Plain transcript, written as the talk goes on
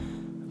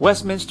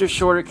Westminster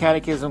Shorter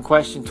Catechism,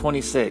 question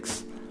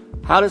 26.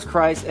 How does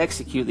Christ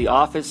execute the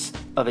office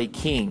of a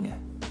king?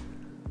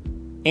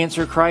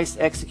 Answer: Christ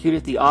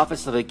executed the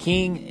office of a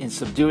king in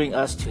subduing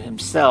us to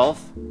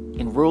himself,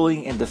 in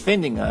ruling and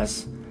defending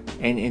us,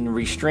 and in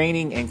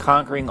restraining and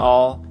conquering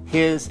all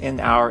his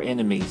and our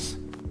enemies.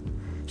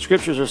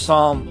 Scriptures are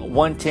Psalm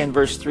 110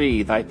 verse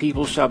 3. Thy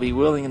people shall be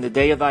willing in the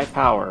day of thy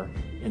power,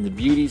 in the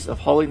beauties of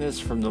holiness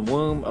from the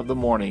womb of the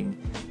morning.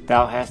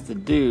 Thou hast the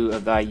dew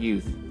of thy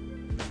youth.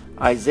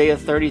 Isaiah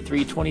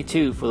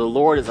 33:22. For the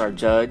Lord is our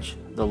judge,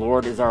 the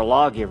Lord is our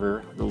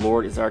lawgiver, the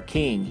Lord is our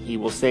king, he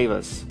will save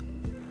us.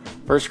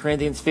 1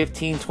 Corinthians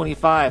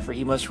 15:25. For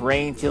he must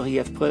reign till he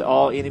hath put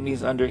all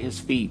enemies under his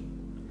feet.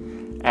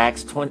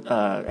 Acts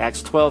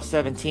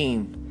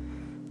 12:17.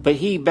 But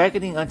he,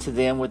 beckoning unto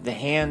them with the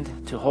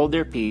hand to hold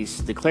their peace,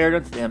 declared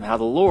unto them how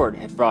the Lord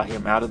had brought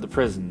him out of the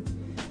prison.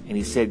 And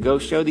he said, Go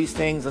show these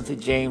things unto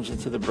James and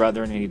to the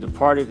brethren. And he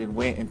departed and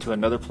went into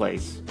another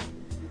place.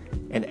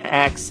 In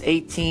Acts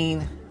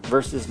 18,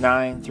 verses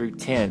 9 through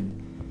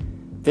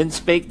 10. Then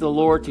spake the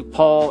Lord to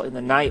Paul in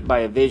the night by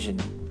a vision.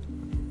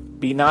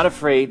 Be not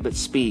afraid, but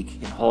speak,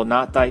 and hold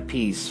not thy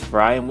peace, for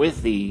I am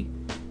with thee,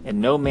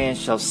 and no man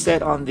shall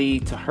set on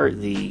thee to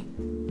hurt thee,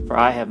 for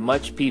I have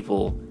much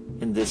people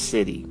in this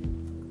city.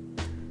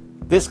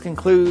 This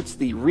concludes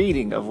the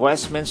reading of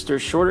Westminster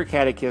Shorter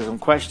Catechism,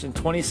 question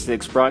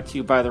 26, brought to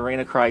you by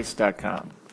thereignofchrist.com.